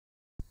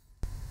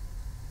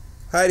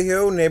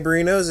Hi-ho,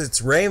 neighborinos,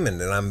 it's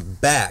Raymond, and I'm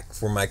back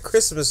for my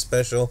Christmas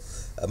special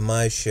of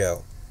my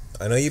show.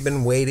 I know you've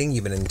been waiting,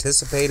 you've been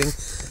anticipating.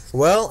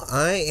 Well,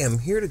 I am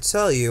here to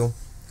tell you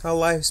how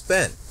life's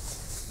been.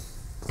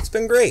 It's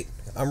been great.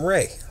 I'm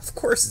Ray. Of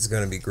course it's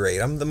going to be great.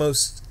 I'm the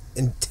most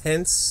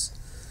intense,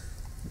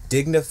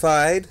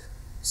 dignified,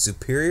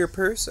 superior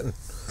person.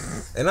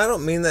 And I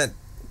don't mean that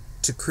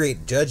to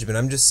create judgment.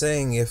 I'm just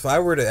saying if I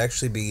were to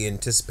actually be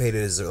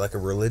anticipated as like a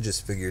religious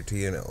figure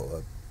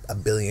to, a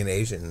billion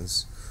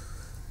Asians,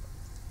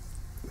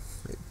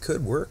 it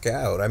could work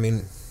out. I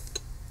mean,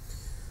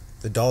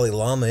 the Dalai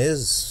Lama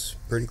is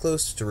pretty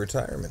close to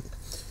retirement.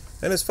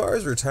 And as far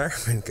as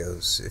retirement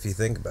goes, if you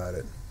think about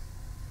it,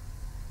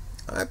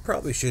 I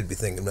probably should be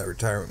thinking about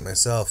retirement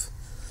myself.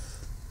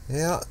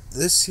 Yeah,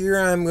 this year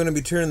I'm going to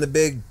be turning the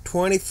big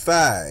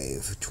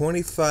 25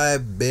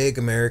 big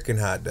American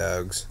hot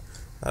dogs.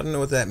 I don't know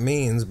what that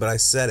means, but I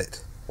said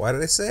it. Why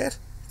did I say it?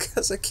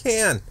 Because I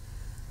can.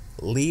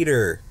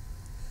 Leader.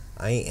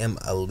 I am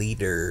a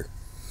leader.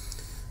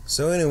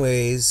 So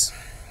anyways,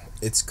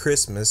 it's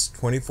Christmas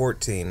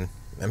 2014.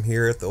 I'm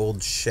here at the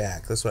old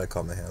shack. That's what I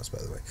call my house,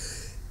 by the way.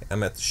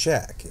 I'm at the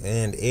shack,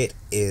 and it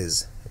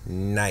is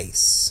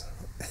nice.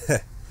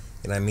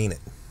 And I mean it.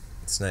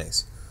 It's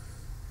nice.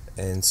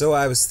 And so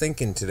I was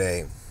thinking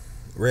today,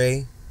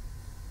 Ray,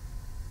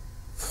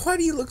 why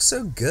do you look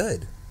so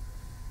good?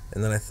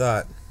 And then I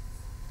thought,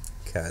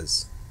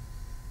 'cause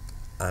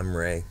I'm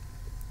Ray.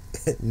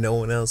 No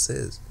one else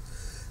is.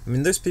 I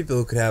mean, there's people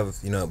who could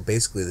have,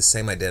 basically the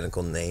same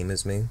identical name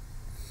as me,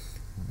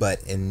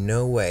 but in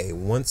no way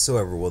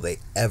whatsoever will they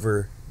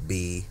ever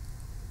be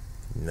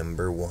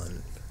number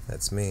one.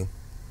 That's me.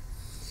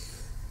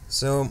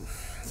 So,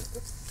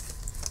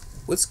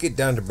 let's get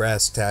down to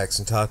brass tacks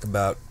and talk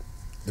about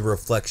the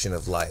reflection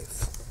of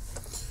life.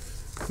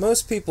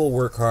 Most people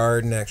work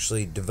hard and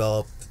actually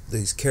develop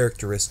these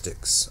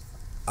characteristics.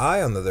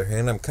 I, on the other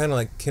hand, I'm kind of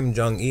like Kim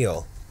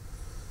Jong-il.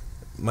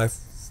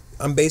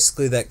 I'm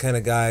basically that kind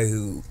of guy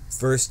who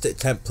first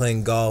attempt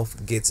playing golf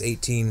gets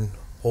 18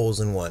 holes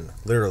in one.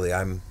 Literally,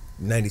 I'm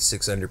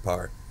 96 under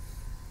par.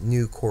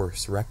 New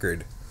course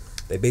record.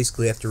 They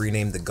basically have to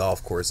rename the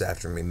golf course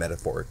after me,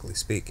 metaphorically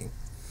speaking.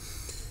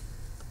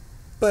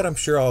 But I'm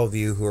sure all of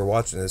you who are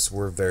watching this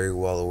were very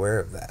well aware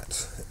of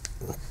that.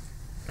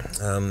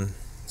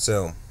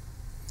 So,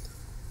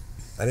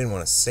 I didn't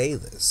want to say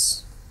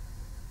this,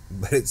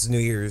 but it's New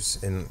Year's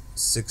in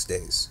 6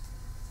 days.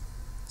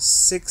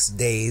 6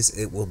 days,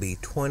 it will be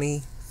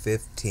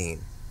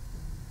 2015.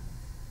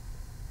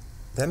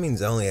 That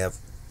means I only have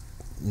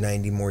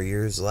 90 more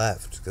years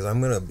left, because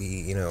I'm going to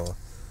be,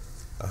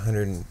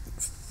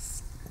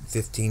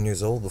 115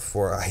 years old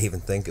before I even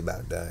think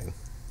about dying.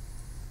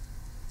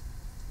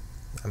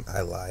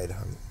 I lied.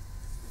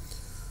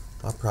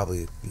 I'll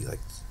probably be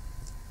like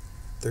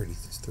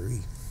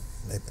 33.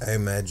 I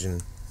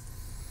imagine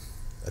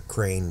a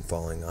crane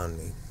falling on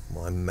me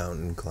while I'm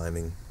mountain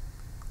climbing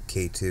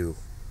K2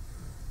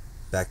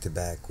 back to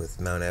back with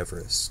Mount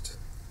Everest.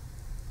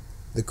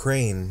 The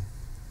crane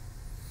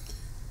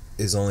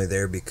is only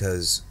there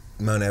because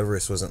Mount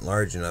Everest wasn't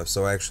large enough,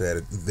 so I actually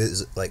had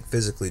to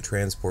physically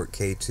transport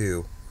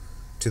K2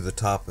 to the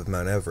top of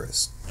Mount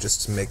Everest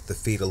just to make the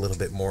feat a little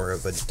bit more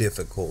of a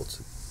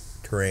difficult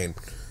terrain.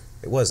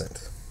 It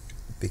wasn't,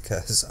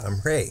 because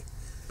I'm Ray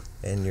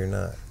and you're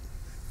not.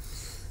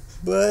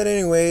 But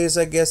anyways,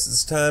 I guess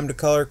it's time to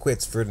call her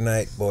quits for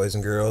tonight, boys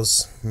and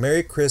girls.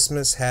 Merry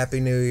Christmas, Happy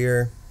New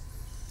Year.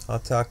 I'll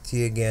talk to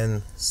you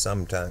again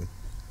sometime.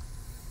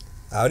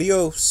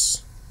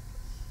 Adios,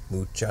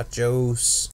 muchachos.